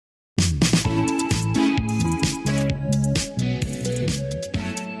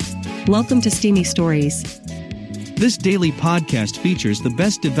Welcome to Steamy Stories. This daily podcast features the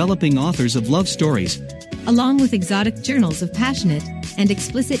best developing authors of love stories, along with exotic journals of passionate and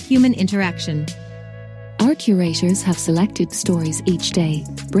explicit human interaction. Our curators have selected stories each day,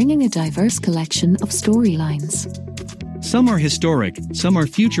 bringing a diverse collection of storylines. Some are historic, some are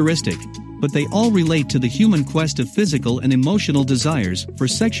futuristic, but they all relate to the human quest of physical and emotional desires for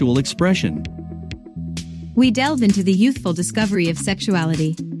sexual expression. We delve into the youthful discovery of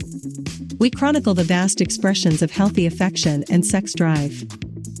sexuality. We chronicle the vast expressions of healthy affection and sex drive.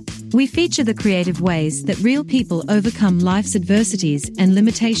 We feature the creative ways that real people overcome life's adversities and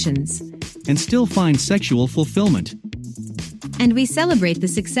limitations, and still find sexual fulfillment. And we celebrate the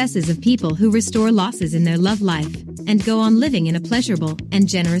successes of people who restore losses in their love life and go on living in a pleasurable and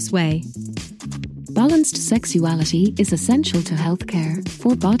generous way. Balanced sexuality is essential to healthcare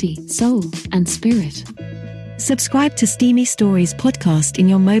for body, soul, and spirit. Subscribe to Steamy Stories podcast in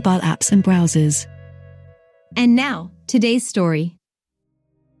your mobile apps and browsers. And now, today's story.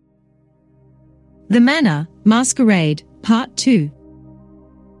 The Manor, Masquerade, Part 2.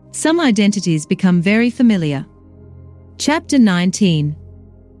 Some identities become very familiar. Chapter 19.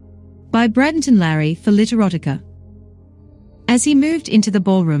 By Bradenton Larry for Literotica. As he moved into the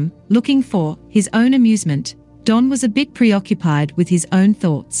ballroom, looking for his own amusement, Don was a bit preoccupied with his own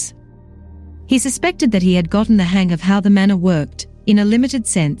thoughts. He suspected that he had gotten the hang of how the manor worked, in a limited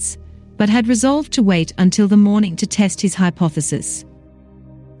sense, but had resolved to wait until the morning to test his hypothesis.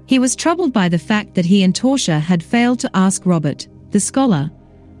 He was troubled by the fact that he and Tortia had failed to ask Robert, the scholar,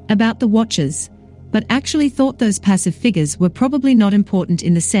 about the watchers, but actually thought those passive figures were probably not important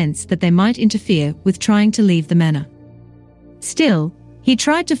in the sense that they might interfere with trying to leave the manor. Still, he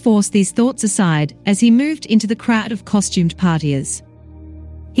tried to force these thoughts aside as he moved into the crowd of costumed partiers.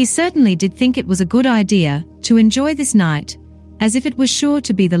 He certainly did think it was a good idea to enjoy this night, as if it was sure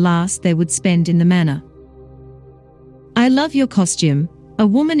to be the last they would spend in the manor. "I love your costume," a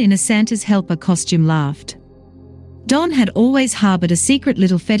woman in a Santa's helper costume laughed. Don had always harbored a secret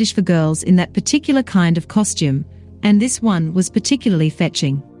little fetish for girls in that particular kind of costume, and this one was particularly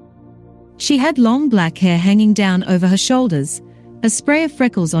fetching. She had long black hair hanging down over her shoulders, a spray of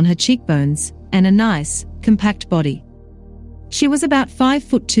freckles on her cheekbones, and a nice, compact body. She was about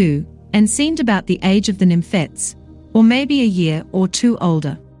 5'2" and seemed about the age of the nymphets, or maybe a year or two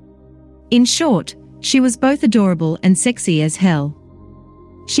older. In short, she was both adorable and sexy as hell.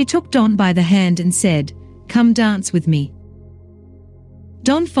 She took Don by the hand and said, "Come dance with me."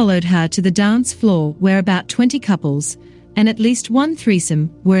 Don followed her to the dance floor where about 20 couples, and at least one threesome,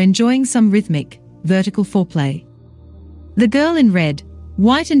 were enjoying some rhythmic, vertical foreplay. The girl in red,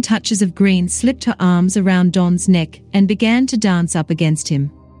 white and touches of green slipped her arms around Don's neck and began to dance up against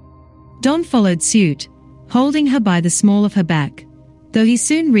him. Don followed suit, holding her by the small of her back, though he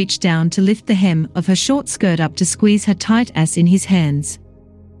soon reached down to lift the hem of her short skirt up to squeeze her tight ass in his hands.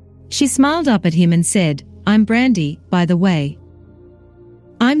 She smiled up at him and said, "I'm Brandy, by the way."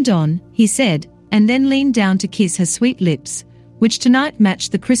 "I'm Don," he said, and then leaned down to kiss her sweet lips, which tonight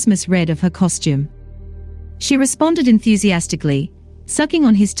matched the Christmas red of her costume. She responded enthusiastically, sucking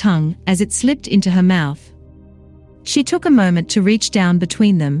on his tongue as it slipped into her mouth. She took a moment to reach down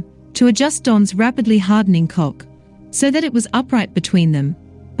between them, to adjust Don's rapidly hardening cock, so that it was upright between them,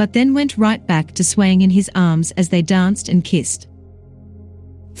 but then went right back to swaying in his arms as they danced and kissed.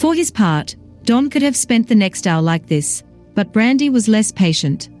 For his part, Don could have spent the next hour like this, but Brandy was less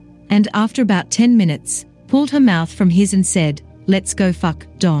patient, and after about 10 minutes, pulled her mouth from his and said, "Let's go fuck,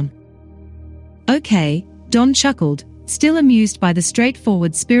 Don." "Okay," Don chuckled, still amused by the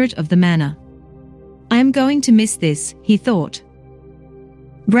straightforward spirit of the manor. "I am going to miss this," he thought.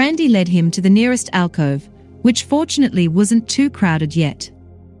 Brandy led him to the nearest alcove, which fortunately wasn't too crowded yet.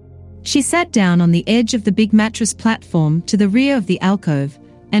 She sat down on the edge of the big mattress platform to the rear of the alcove,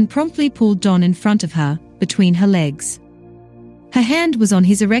 and promptly pulled Don in front of her, between her legs. Her hand was on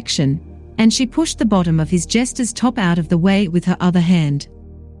his erection, and she pushed the bottom of his jester's top out of the way with her other hand.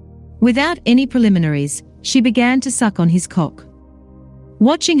 Without any preliminaries, she began to suck on his cock.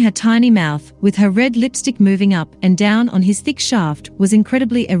 Watching her tiny mouth, with her red lipstick moving up and down on his thick shaft, was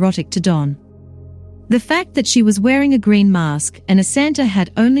incredibly erotic to Don. The fact that she was wearing a green mask and a Santa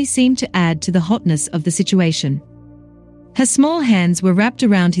hat only seemed to add to the hotness of the situation. Her small hands were wrapped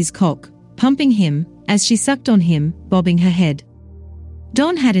around his cock, pumping him, as she sucked on him, bobbing her head.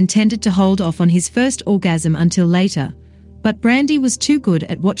 Don had intended to hold off on his first orgasm until later, but Brandy was too good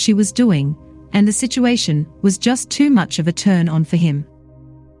at what she was doing, and the situation was just too much of a turn-on for him.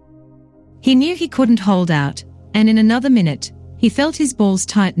 He knew he couldn't hold out, and in another minute, he felt his balls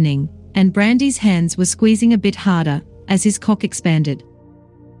tightening, and Brandy's hands were squeezing a bit harder, as his cock expanded.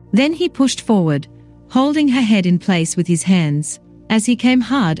 Then he pushed forward, holding her head in place with his hands, as he came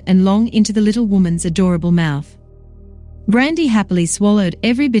hard and long into the little woman's adorable mouth. Brandy happily swallowed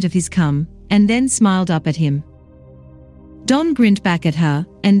every bit of his cum, and then smiled up at him. Don grinned back at her,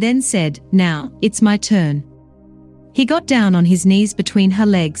 and then said, "Now, it's my turn." He got down on his knees between her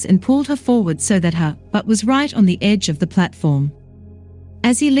legs and pulled her forward so that her butt was right on the edge of the platform.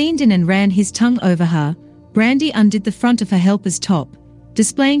 As he leaned in and ran his tongue over her, Brandy undid the front of her helper's top,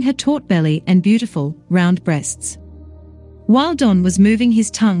 displaying her taut belly and beautiful, round breasts. While Don was moving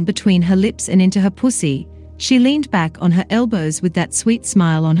his tongue between her lips and into her pussy, she leaned back on her elbows with that sweet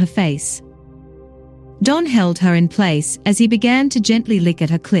smile on her face. Don held her in place as he began to gently lick at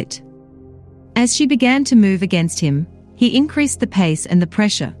her clit. As she began to move against him, he increased the pace and the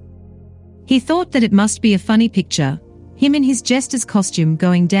pressure. He thought that it must be a funny picture, him in his jester's costume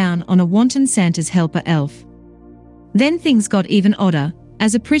going down on a wanton Santa's helper elf. Then things got even odder,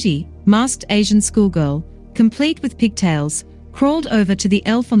 as a pretty, masked Asian schoolgirl, complete with pigtails, crawled over to the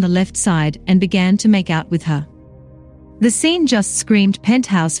elf on the left side and began to make out with her. The scene just screamed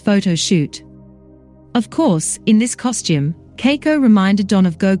penthouse photo shoot. Of course, in this costume, Keiko reminded Don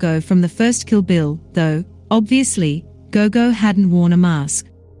of Gogo from the first Kill Bill, though, obviously, Gogo hadn't worn a mask.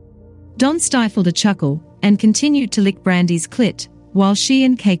 Don stifled a chuckle and continued to lick Brandy's clit, while she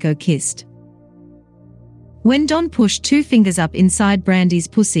and Keiko kissed. When Don pushed 2 fingers up inside Brandy's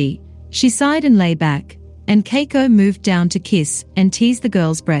pussy, she sighed and lay back, and Keiko moved down to kiss and tease the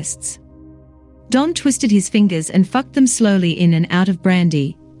girl's breasts. Don twisted his fingers and fucked them slowly in and out of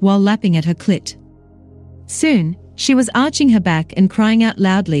Brandy, while lapping at her clit. Soon, she was arching her back and crying out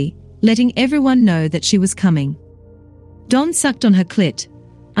loudly, letting everyone know that she was coming. Don sucked on her clit,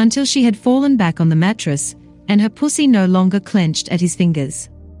 until she had fallen back on the mattress, and her pussy no longer clenched at his fingers.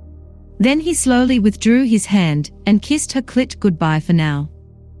 Then he slowly withdrew his hand and kissed her clit goodbye for now.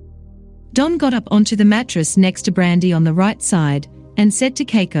 Don got up onto the mattress next to Brandy on the right side, and said to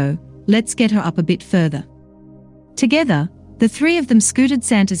Keiko, "Let's get her up a bit further." Together, the 3 of them scooted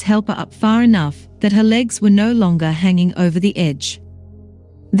Santa's helper up far enough that her legs were no longer hanging over the edge.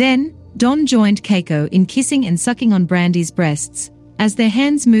 Then, Don joined Keiko in kissing and sucking on Brandy's breasts, as their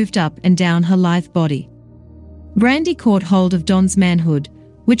hands moved up and down her lithe body. Brandy caught hold of Don's manhood,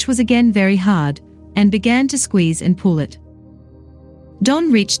 which was again very hard, and began to squeeze and pull it.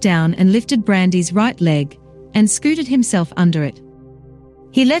 Don reached down and lifted Brandy's right leg, and scooted himself under it.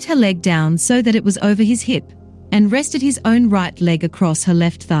 He let her leg down so that it was over his hip, and rested his own right leg across her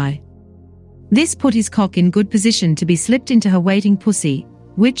left thigh. This put his cock in good position to be slipped into her waiting pussy,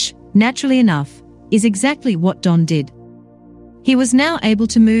 which, naturally enough, is exactly what Don did. He was now able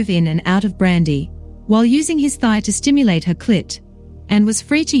to move in and out of Brandy, while using his thigh to stimulate her clit, and was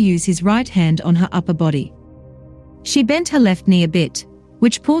free to use his right hand on her upper body. She bent her left knee a bit,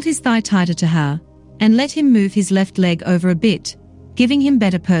 which pulled his thigh tighter to her, and let him move his left leg over a bit, giving him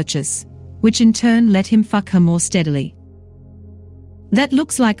better purchase, which in turn let him fuck her more steadily. "That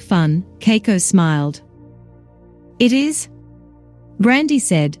looks like fun," Keiko smiled. "It is?" Brandy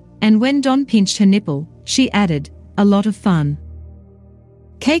said, and when Don pinched her nipple, she added, "A lot of fun."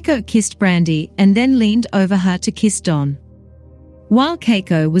 Keiko kissed Brandy and then leaned over her to kiss Don. While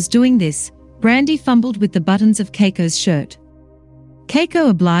Keiko was doing this, Brandy fumbled with the buttons of Keiko's shirt. Keiko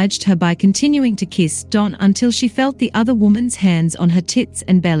obliged her by continuing to kiss Don until she felt the other woman's hands on her tits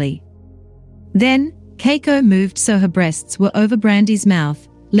and belly. Then, Keiko moved so her breasts were over Brandy's mouth,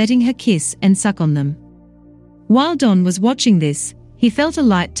 letting her kiss and suck on them. While Don was watching this, he felt a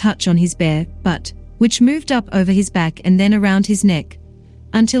light touch on his bare butt, which moved up over his back and then around his neck,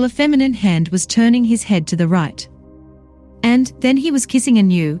 until a feminine hand was turning his head to the right. And then he was kissing a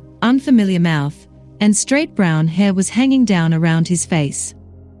new, unfamiliar mouth, and straight brown hair was hanging down around his face.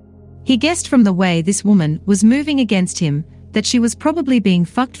 He guessed from the way this woman was moving against him that she was probably being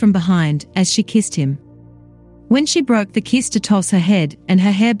fucked from behind as she kissed him. When she broke the kiss to toss her head and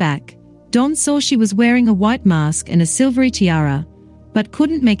her hair back, Don saw she was wearing a white mask and a silvery tiara, but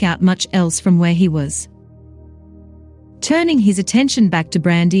couldn't make out much else from where he was. Turning his attention back to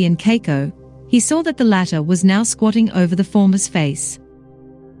Brandy and Keiko, he saw that the latter was now squatting over the former's face.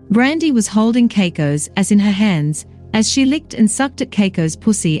 Brandy was holding Keiko's as in her hands, as she licked and sucked at Keiko's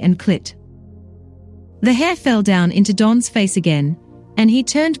pussy and clit. The hair fell down into Don's face again, and he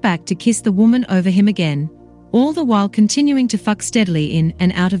turned back to kiss the woman over him again, all the while continuing to fuck steadily in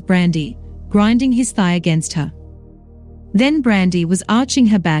and out of Brandy, grinding his thigh against her. Then Brandy was arching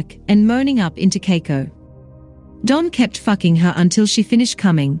her back and moaning up into Keiko. Don kept fucking her until she finished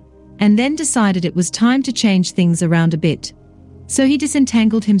coming, and then decided it was time to change things around a bit, so he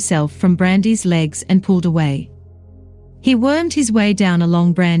disentangled himself from Brandy's legs and pulled away. He wormed his way down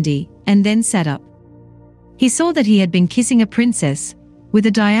along Brandy, and then sat up. He saw that he had been kissing a princess, with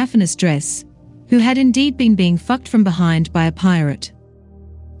a diaphanous dress, who had indeed been being fucked from behind by a pirate.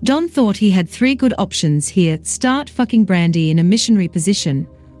 Don thought he had three good options here: start fucking Brandy in a missionary position,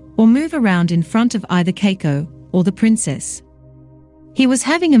 or move around in front of either Keiko or the princess. He was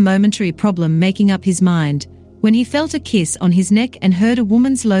having a momentary problem making up his mind, when he felt a kiss on his neck and heard a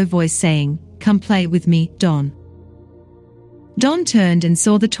woman's low voice saying, "Come play with me, Don." Don turned and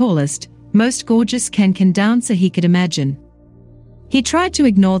saw the tallest, most gorgeous can-can dancer he could imagine. He tried to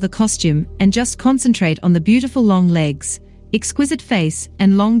ignore the costume and just concentrate on the beautiful long legs, exquisite face,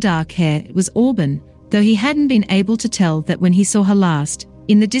 and long dark hair. It was auburn, though he hadn't been able to tell that when he saw her last,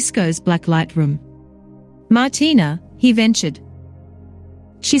 in the disco's black light room. "Martina," he ventured.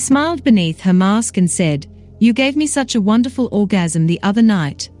 She smiled beneath her mask and said, "You gave me such a wonderful orgasm the other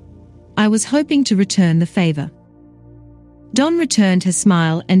night. I was hoping to return the favor." Don returned her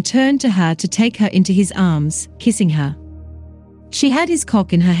smile and turned to her to take her into his arms, kissing her. She had his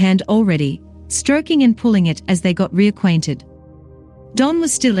cock in her hand already, stroking and pulling it as they got reacquainted. Don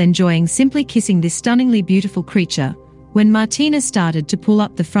was still enjoying simply kissing this stunningly beautiful creature, when Martina started to pull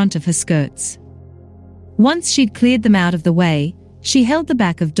up the front of her skirts. Once she'd cleared them out of the way, she held the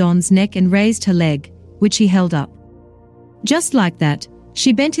back of Don's neck and raised her leg, which he held up. Just like that,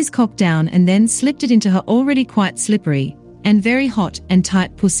 she bent his cock down and then slipped it into her already quite slippery, and very hot and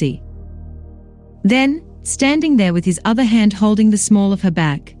tight pussy. Then, standing there with his other hand holding the small of her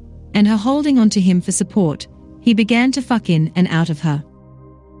back, and her holding onto him for support, he began to fuck in and out of her.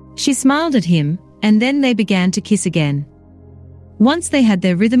 She smiled at him, and then they began to kiss again. Once they had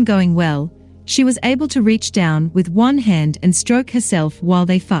their rhythm going well, she was able to reach down with one hand and stroke herself while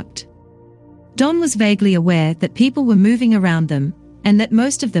they fucked. Don was vaguely aware that people were moving around them, and that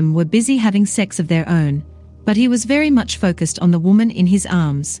most of them were busy having sex of their own, but he was very much focused on the woman in his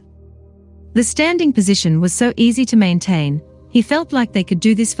arms. The standing position was so easy to maintain, he felt like they could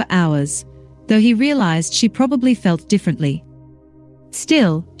do this for hours, though he realized she probably felt differently.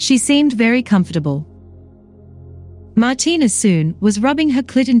 Still, she seemed very comfortable. Martina soon was rubbing her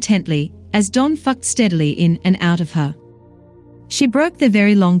clit intently, as Don fucked steadily in and out of her. She broke their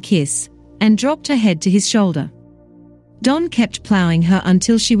very long kiss, and dropped her head to his shoulder. Don kept plowing her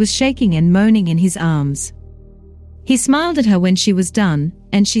until she was shaking and moaning in his arms. He smiled at her when she was done,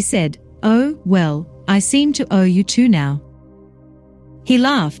 and she said, "Oh, well, I seem to owe you two now." He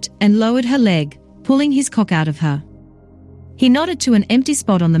laughed and lowered her leg, pulling his cock out of her. He nodded to an empty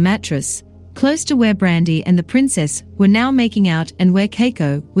spot on the mattress, close to where Brandy and the princess were now making out and where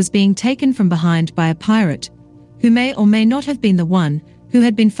Keiko was being taken from behind by a pirate, who may or may not have been the one who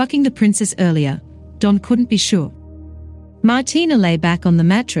had been fucking the princess earlier. Don couldn't be sure. Martina lay back on the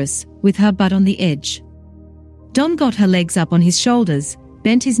mattress, with her butt on the edge. Don got her legs up on his shoulders,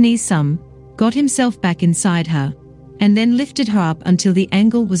 bent his knees some, got himself back inside her, and then lifted her up until the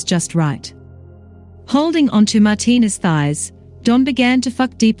angle was just right. Holding onto Martina's thighs, Don began to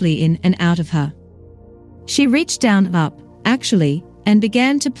fuck deeply in and out of her. She reached down up, actually, and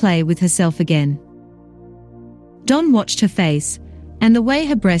began to play with herself again. Don watched her face, and the way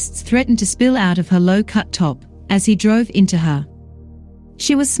her breasts threatened to spill out of her low-cut top, as he drove into her.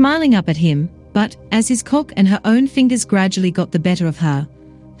 She was smiling up at him, but, as his cock and her own fingers gradually got the better of her,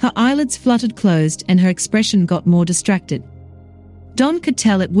 her eyelids fluttered closed and her expression got more distracted. Don could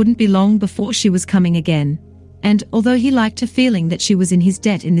tell it wouldn't be long before she was coming again, and, although he liked her feeling that she was in his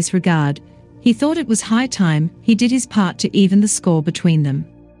debt in this regard, he thought it was high time he did his part to even the score between them.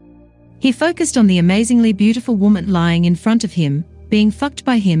 He focused on the amazingly beautiful woman lying in front of him, being fucked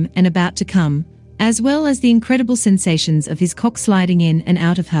by him and about to come, as well as the incredible sensations of his cock sliding in and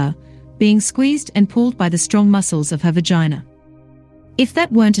out of her, being squeezed and pulled by the strong muscles of her vagina. If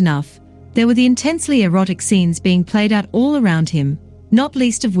that weren't enough, there were the intensely erotic scenes being played out all around him, not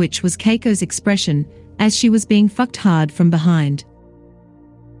least of which was Keiko's expression as she was being fucked hard from behind.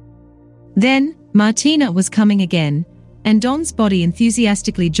 Then, Martina was coming again, and Don's body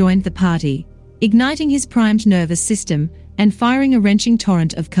enthusiastically joined the party, igniting his primed nervous system and firing a wrenching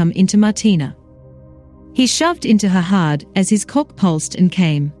torrent of cum into Martina. He shoved into her hard as his cock pulsed and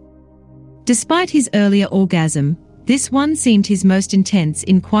came. Despite his earlier orgasm, this one seemed his most intense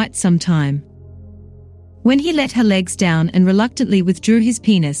in quite some time. When he let her legs down and reluctantly withdrew his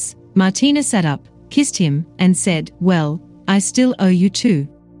penis, Martina sat up, kissed him, and said, "Well, I still owe you two.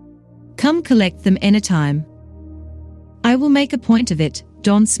 Come collect them anytime." "I will make a point of it,"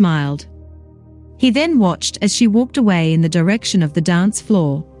 Don smiled. He then watched as she walked away in the direction of the dance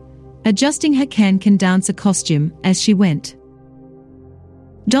floor, adjusting her can-can dancer costume as she went.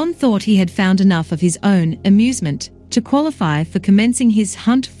 Don thought he had found enough of his own amusement, to qualify for commencing his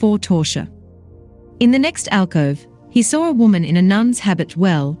hunt for torture. In the next alcove, he saw a woman in a nun's habit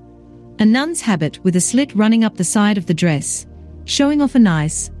a nun's habit with a slit running up the side of the dress, showing off a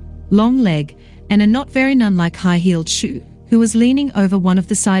nice, long leg and a not very nun-like high-heeled shoe, who was leaning over one of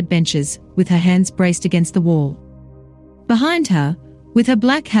the side benches with her hands braced against the wall. Behind her, with her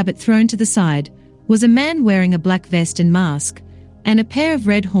black habit thrown to the side, was a man wearing a black vest and mask, and a pair of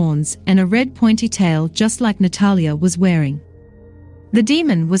red horns and a red pointy tail just like Natalia was wearing. The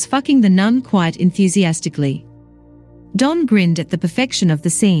demon was fucking the nun quite enthusiastically. Don grinned at the perfection of the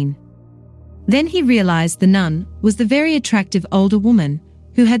scene. Then he realized the nun was the very attractive older woman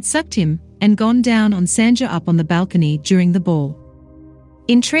who had sucked him and gone down on Sanja up on the balcony during the ball.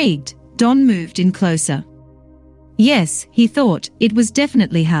 Intrigued, Don moved in closer. Yes, he thought, it was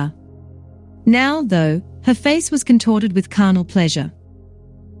definitely her. Now, though, her face was contorted with carnal pleasure.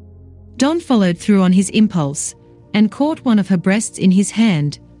 Don followed through on his impulse and caught one of her breasts in his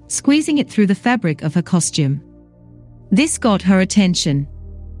hand, squeezing it through the fabric of her costume. This got her attention.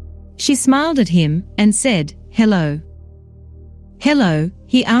 She smiled at him and said, "Hello." "Hello,"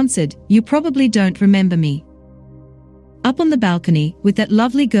 he answered, "you probably don't remember me." "Up on the balcony with that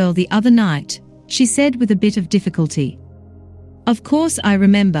lovely girl the other night," she said with a bit of difficulty. "Of course I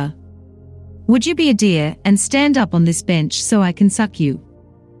remember. Would you be a dear and stand up on this bench so I can suck you?"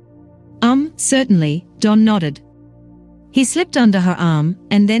 Certainly," Don nodded. He slipped under her arm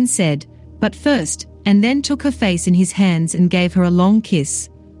and then said, "But first," and then took her face in his hands and gave her a long kiss,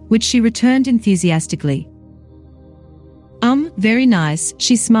 which she returned enthusiastically. Very nice,"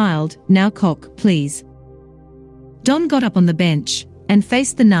 she smiled, "now cock, please." Don got up on the bench and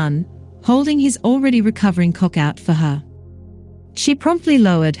faced the nun, holding his already recovering cock out for her. She promptly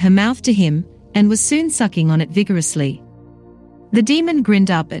lowered her mouth to him and was soon sucking on it vigorously. The demon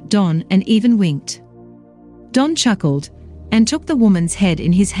grinned up at Don and even winked. Don chuckled and took the woman's head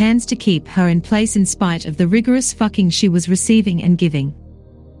in his hands to keep her in place in spite of the rigorous fucking she was receiving and giving.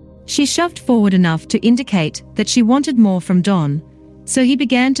 She shoved forward enough to indicate that she wanted more from Don, so he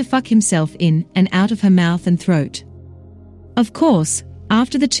began to fuck himself in and out of her mouth and throat. Of course,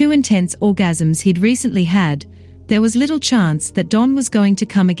 after the 2 intense orgasms he'd recently had, there was little chance that Don was going to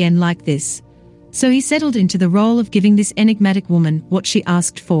come again like this, so he settled into the role of giving this enigmatic woman what she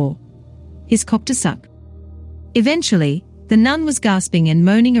asked for: his cock to suck. Eventually, the nun was gasping and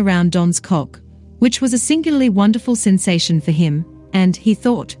moaning around Don's cock, which was a singularly wonderful sensation for him, and, he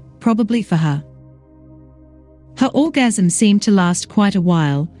thought, probably for her. Her orgasm seemed to last quite a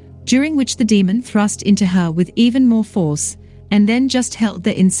while, during which the demon thrust into her with even more force, and then just held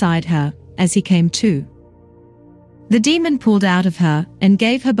there inside her, as he came to. The demon pulled out of her and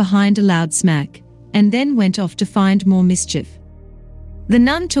gave her behind a loud smack, and then went off to find more mischief. The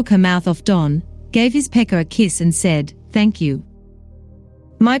nun took her mouth off Don, gave his pecker a kiss and said, "Thank you."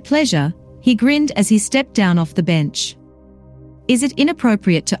 "My pleasure," he grinned as he stepped down off the bench. "Is it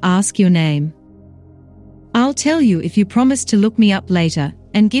inappropriate to ask your name?" "I'll tell you if you promise to look me up later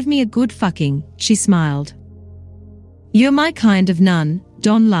and give me a good fucking," she smiled. "You're my kind of nun,"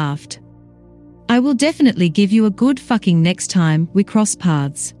 Don laughed. "I will definitely give you a good fucking next time we cross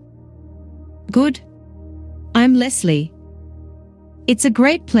paths." "Good. I'm Leslie." "It's a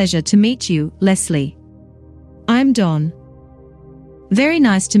great pleasure to meet you, Leslie." "I'm Don." "Very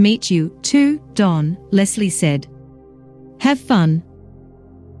nice to meet you, too, Don," Leslie said. "Have fun."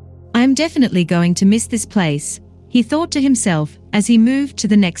 "I'm definitely going to miss this place," he thought to himself as he moved to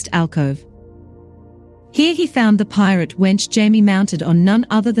the next alcove. Here he found the pirate wench Jamie mounted on none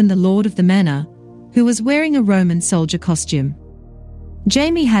other than the lord of the manor, who was wearing a Roman soldier costume.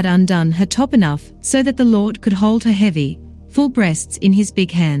 Jamie had undone her top enough so that the lord could hold her heavy, full breasts in his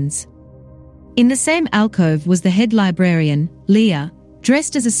big hands. In the same alcove was the head librarian, Leah,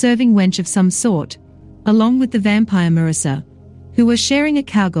 dressed as a serving wench of some sort, along with the vampire Marissa, who were sharing a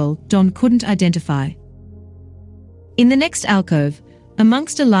cowgirl Don couldn't identify. In the next alcove,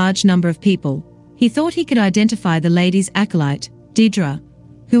 amongst a large number of people, he thought he could identify the lady's acolyte, Deidre,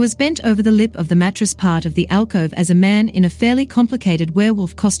 who was bent over the lip of the mattress part of the alcove as a man in a fairly complicated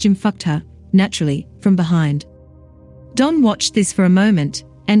werewolf costume fucked her, naturally, from behind. Don watched this for a moment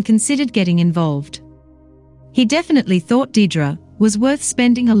and considered getting involved. He definitely thought Deidre was worth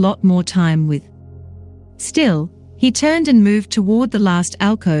spending a lot more time with. Still, he turned and moved toward the last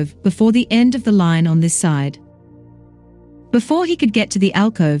alcove before the end of the line on this side. Before he could get to the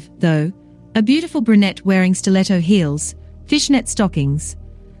alcove, though, a beautiful brunette wearing stiletto heels, fishnet stockings,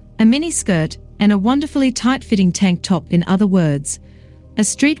 a mini skirt, and a wonderfully tight-fitting tank top, in other words, a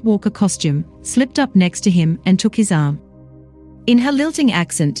streetwalker costume, slipped up next to him and took his arm. In her lilting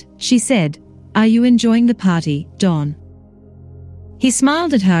accent, she said, "Are you enjoying the party, Don?" He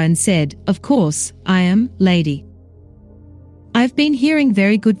smiled at her and said, "Of course, I am, lady. I've been hearing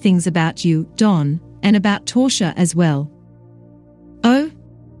very good things about you, Don, and about Torcia as well." "Oh?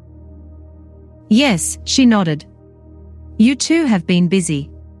 Yes," she nodded. "You two have been busy.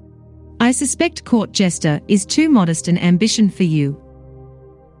 I suspect court jester is too modest an ambition for you."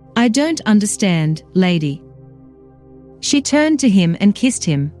 "I don't understand, lady." She turned to him and kissed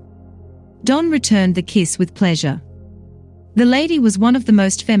him. Don returned the kiss with pleasure. The lady was one of the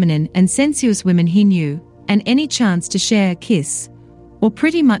most feminine and sensuous women he knew, and any chance to share a kiss, or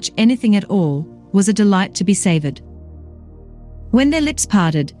pretty much anything at all, was a delight to be savored. When their lips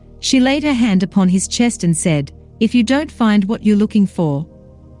parted, she laid her hand upon his chest and said, "If you don't find what you're looking for,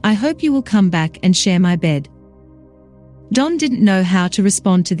 I hope you will come back and share my bed." Don didn't know how to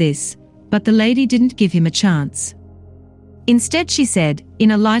respond to this, but the lady didn't give him a chance. Instead she said,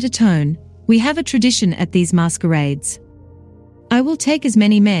 in a lighter tone, "We have a tradition at these masquerades. I will take as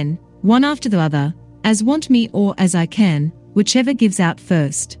many men, one after the other, as want me or as I can, whichever gives out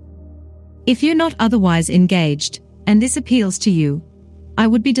first. If you're not otherwise engaged, and this appeals to you, I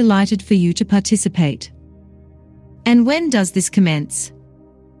would be delighted for you to participate." "And when does this commence?"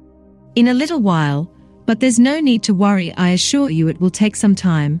 "In a little while, but there's no need to worry, I assure you it will take some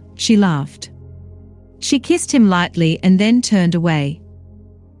time," she laughed. She kissed him lightly and then turned away.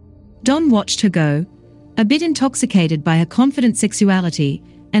 Don watched her go, a bit intoxicated by her confident sexuality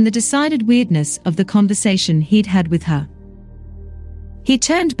and the decided weirdness of the conversation he'd had with her. He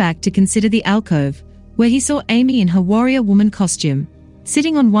turned back to consider the alcove, where he saw Amy in her warrior woman costume,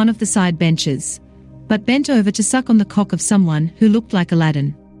 sitting on one of the side benches, but bent over to suck on the cock of someone who looked like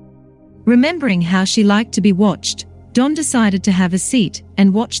Aladdin. Remembering how she liked to be watched, Don decided to have a seat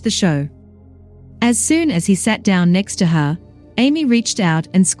and watch the show. As soon as he sat down next to her, Amy reached out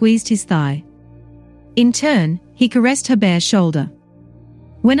and squeezed his thigh. In turn, he caressed her bare shoulder.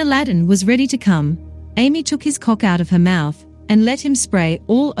 When Aladdin was ready to come, Amy took his cock out of her mouth and let him spray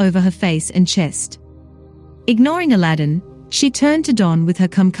all over her face and chest. Ignoring Aladdin, she turned to Don with her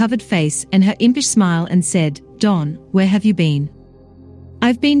cum-covered face and her impish smile and said, "Don, where have you been?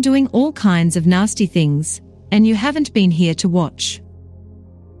 I've been doing all kinds of nasty things, and you haven't been here to watch."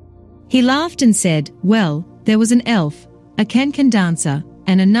 He laughed and said, "Well, there was an elf, a can-can dancer,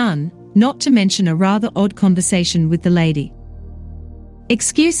 and a nun, not to mention a rather odd conversation with the lady."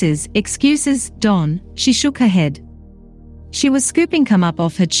 Excuses, Don," she shook her head. She was scooping cum up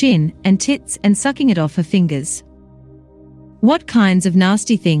off her chin and tits and sucking it off her fingers. "What kinds of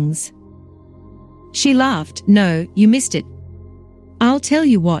nasty things?" She laughed. "No, you missed it. I'll tell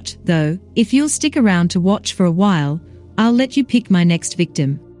you what, though, if you'll stick around to watch for a while, I'll let you pick my next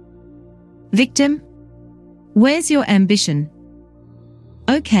victim." "Victim? Where's your ambition?"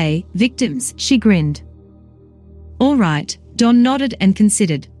 "Okay, victims," she grinned. "All right," Don nodded and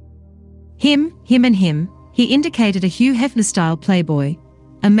considered. Him, and him, he indicated a Hugh Hefner-style playboy,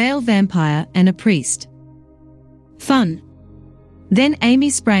 a male vampire and a priest. Fun. Then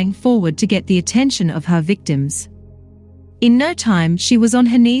Amy sprang forward to get the attention of her victims. In no time she was on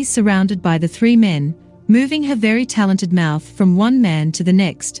her knees surrounded by the three men, moving her very talented mouth from one man to the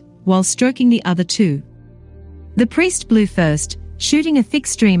next, while stroking the other two. The priest blew first, shooting a thick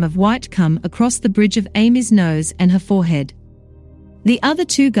stream of white cum across the bridge of Amy's nose and her forehead. The other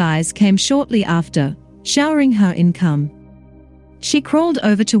two guys came shortly after, showering her in cum. She crawled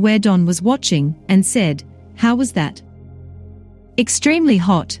over to where Don was watching and said, "How was that?" "Extremely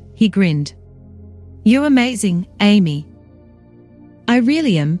hot," he grinned. "You're amazing, Amy." "I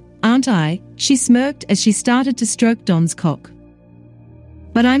really am, aren't I?" she smirked as she started to stroke Don's cock.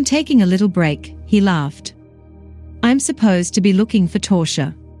 "But I'm taking a little break," he laughed. "I'm supposed to be looking for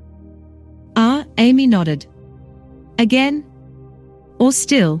Torcia." "Ah," Amy nodded. "Again? Or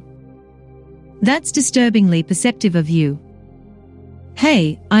still? That's disturbingly perceptive of you."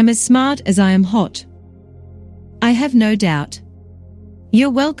 "Hey, I'm as smart as I am hot." "I have no doubt." "You're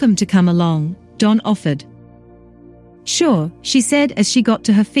welcome to come along," Don offered. "Sure," she said as she got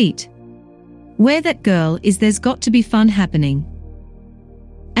to her feet. "Where that girl is, there's got to be fun happening."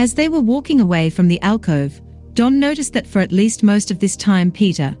 As they were walking away from the alcove, Don noticed that for at least most of this time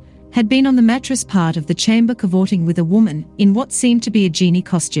Peter had been on the mattress part of the chamber cavorting with a woman in what seemed to be a genie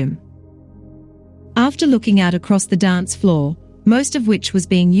costume. After looking out across the dance floor, most of which was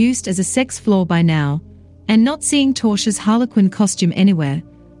being used as a sex floor by now, and not seeing Torcia's harlequin costume anywhere,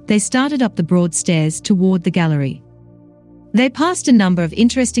 they started up the broad stairs toward the gallery. They passed a number of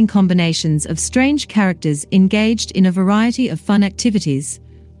interesting combinations of strange characters engaged in a variety of fun activities,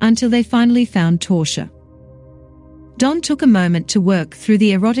 until they finally found Torcia. Don took a moment to work through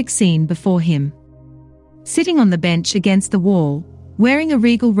the erotic scene before him. Sitting on the bench against the wall, wearing a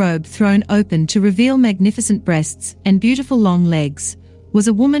regal robe thrown open to reveal magnificent breasts and beautiful long legs, was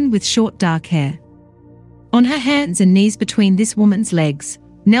a woman with short dark hair. On her hands and knees between this woman's legs,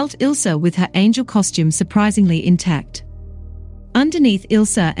 knelt Ilsa with her angel costume surprisingly intact. Underneath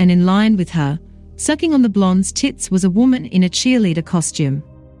Ilsa and in line with her, sucking on the blonde's tits, was a woman in a cheerleader costume.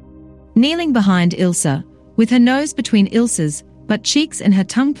 Kneeling behind Ilsa, with her nose between Ilsa's butt cheeks and her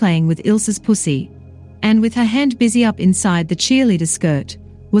tongue playing with Ilsa's pussy, and with her hand busy up inside the cheerleader skirt,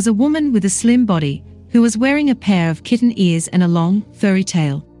 was a woman with a slim body, who was wearing a pair of kitten ears and a long, furry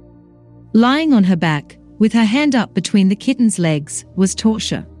tail. Lying on her back, with her hand up between the kitten's legs, was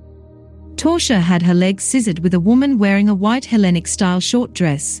Torsia. Torsia had her legs scissored with a woman wearing a white Hellenic-style short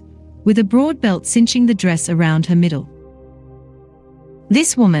dress, with a broad belt cinching the dress around her middle.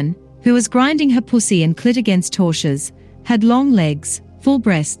 This woman, who was grinding her pussy and clit against Torsia's, had long legs, full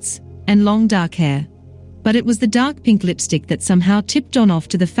breasts, and long dark hair. But it was the dark pink lipstick that somehow tipped Don off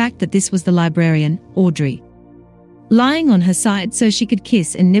to the fact that this was the librarian, Audrey. Lying on her side so she could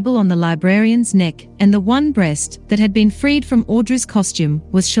kiss and nibble on the librarian's neck, and the one breast that had been freed from Audrey's costume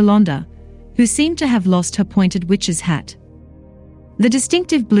was Shalonda, who seemed to have lost her pointed witch's hat. The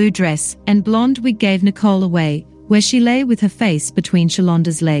distinctive blue dress and blonde wig gave Nicole away, where she lay with her face between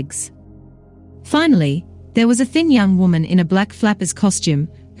Shalonda's legs. Finally, there was a thin young woman in a black flapper's costume,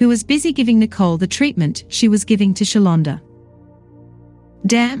 who was busy giving Nicole the treatment she was giving to Shalonda.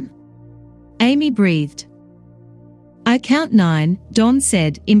 "Damn," Amy breathed. "I count 9, Don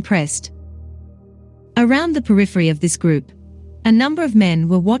said, impressed. Around the periphery of this group, a number of men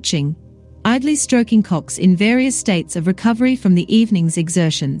were watching, idly stroking cocks in various states of recovery from the evening's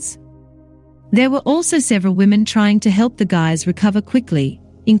exertions. There were also several women trying to help the guys recover quickly,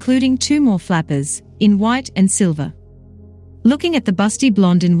 including 2 more flappers, in white and silver. Looking at the busty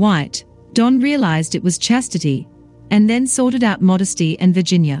blonde in white, Don realized it was Chastity, and then sorted out Modesty and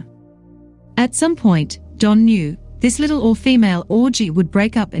Virginia. At some point, Don knew this little all-female orgy would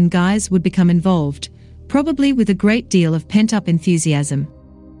break up and guys would become involved, probably with a great deal of pent-up enthusiasm.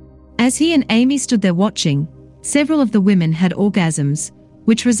 As he and Amy stood there watching, several of the women had orgasms,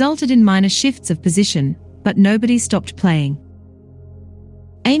 which resulted in minor shifts of position, but nobody stopped playing.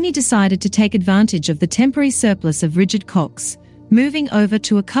 Amy decided to take advantage of the temporary surplus of rigid cocks, moving over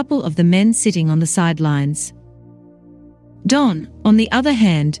to a couple of the men sitting on the sidelines. Don, on the other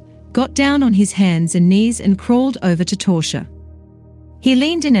hand, got down on his hands and knees and crawled over to Torsia. He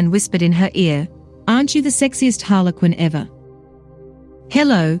leaned in and whispered in her ear, "Aren't you the sexiest harlequin ever?"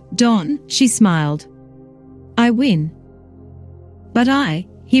 "Hello, Don," she smiled. "I win." But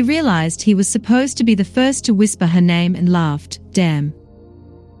he realized he was supposed to be the first to whisper her name and laughed, "Damn."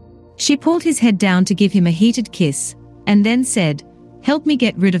 She pulled his head down to give him a heated kiss, and then said, "Help me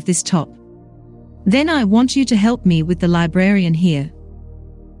get rid of this top. Then I want you to help me with the librarian here."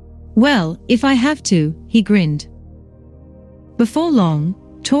 "Well, if I have to," he grinned. Before long,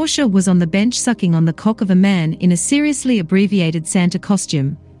 Torsia was on the bench sucking on the cock of a man in a seriously abbreviated Santa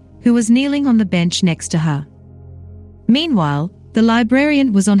costume, who was kneeling on the bench next to her. Meanwhile, the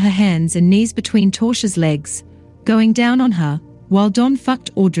librarian was on her hands and knees between Torsia's legs, going down on her, while Don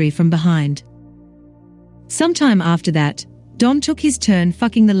fucked Audrey from behind. Sometime after that, Don took his turn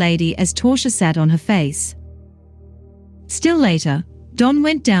fucking the lady as Torsia sat on her face. Still later, Don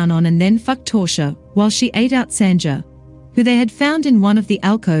went down on and then fucked Torsia while she ate out Sanja, who they had found in one of the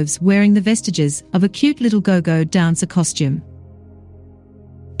alcoves wearing the vestiges of a cute little go-go dancer costume.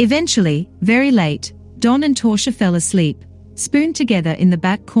 Eventually, very late, Don and Torsia fell asleep, spooned together in the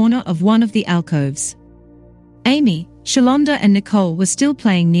back corner of one of the alcoves. Amy, Shalonda and Nicole were still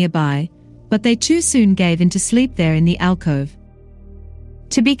playing nearby, but they too soon gave in to sleep there in the alcove.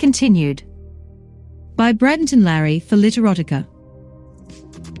 To be continued. By Bradenton Larry for Literotica.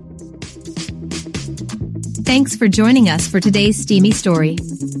 Thanks for joining us for today's steamy story.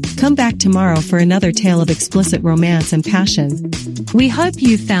 Come back tomorrow for another tale of explicit romance and passion. We hope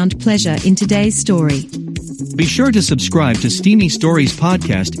you found pleasure in today's story. Be sure to subscribe to Steamy Stories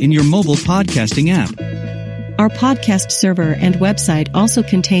podcast in your mobile podcasting app. Our podcast server and website also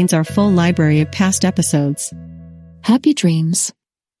contains our full library of past episodes. Happy dreams.